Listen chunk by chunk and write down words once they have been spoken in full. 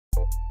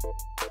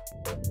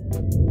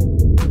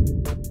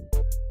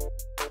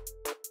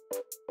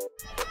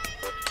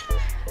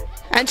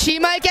And she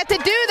might get to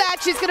do that.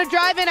 She's going to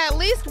drive in at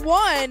least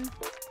one.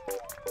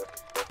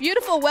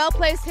 Beautiful,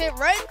 well-placed hit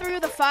right through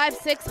the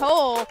 5-6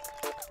 hole.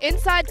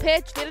 Inside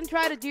pitch, didn't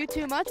try to do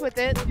too much with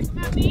it.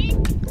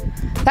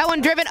 That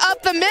one driven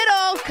up the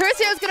middle.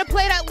 Curcio's going to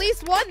plate at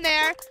least one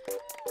there.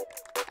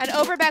 And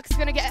Overbeck's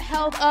going to get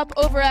held up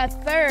over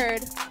at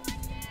third.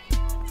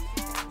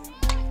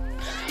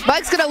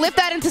 Mike's going to lift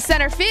that into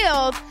center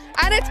field.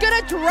 And it's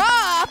going to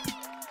drop.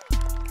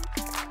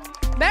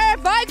 Mara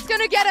Vike's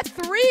going to get a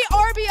 3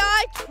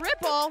 RBI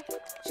triple.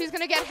 She's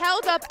going to get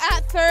held up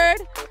at third.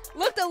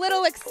 Looked a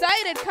little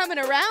excited coming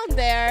around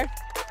there.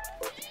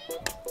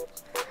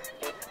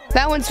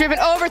 That one's driven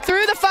over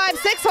through the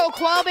 5-6 hole.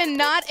 Qualbin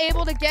not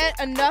able to get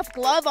enough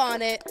glove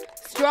on it.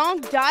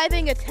 Strong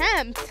diving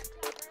attempt.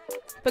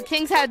 But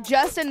Kings had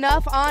just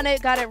enough on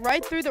it. Got it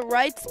right through the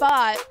right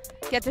spot.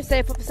 Gets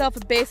herself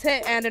a base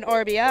hit and an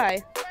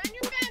RBI.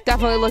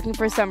 Definitely looking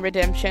for some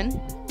redemption.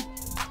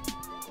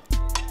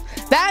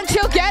 And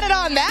she'll get it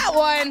on that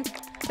one.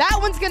 That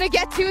one's going to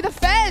get to the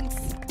fence.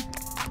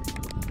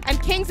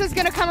 And Kings is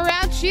going to come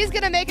around. She's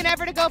going to make an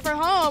effort to go for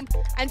home.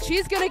 And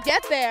she's going to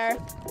get there.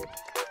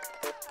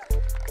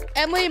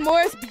 Emily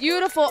Morris,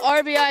 beautiful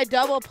RBI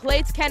double,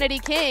 plates Kennedy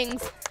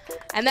Kings.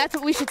 And that's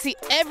what we should see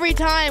every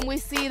time we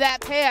see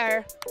that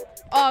pair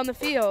on the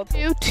field.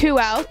 Two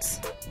outs.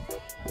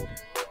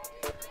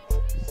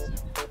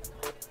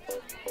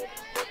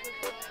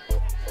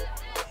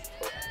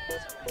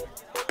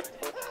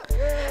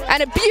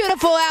 And a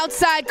beautiful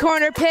outside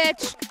corner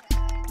pitch.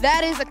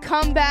 That is a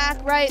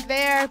comeback right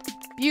there.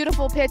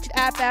 Beautiful pitch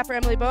at bat for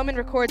Emily Bowman.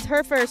 Records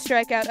her first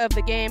strikeout of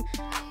the game.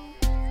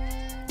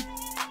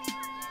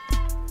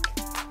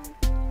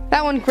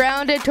 That one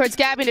grounded towards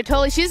Gabby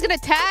Natoli. She's going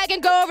to tag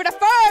and go over to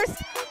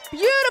first.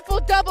 Beautiful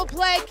double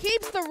play.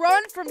 Keeps the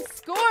run from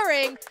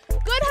scoring.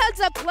 Good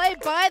heads-up play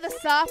by the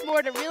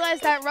sophomore to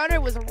realize that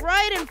runner was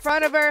right in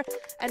front of her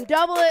and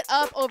double it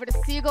up over to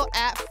Siegel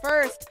at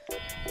first.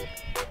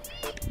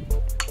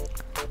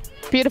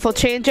 Beautiful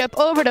changeup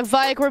over to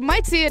Vike. We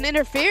might see an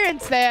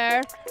interference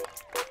there.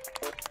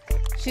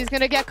 She's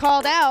going to get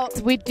called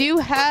out. We do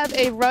have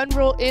a run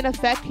rule in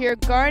effect here.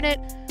 Garnet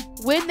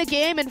win the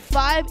game in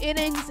 5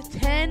 innings,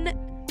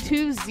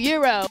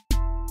 10-0.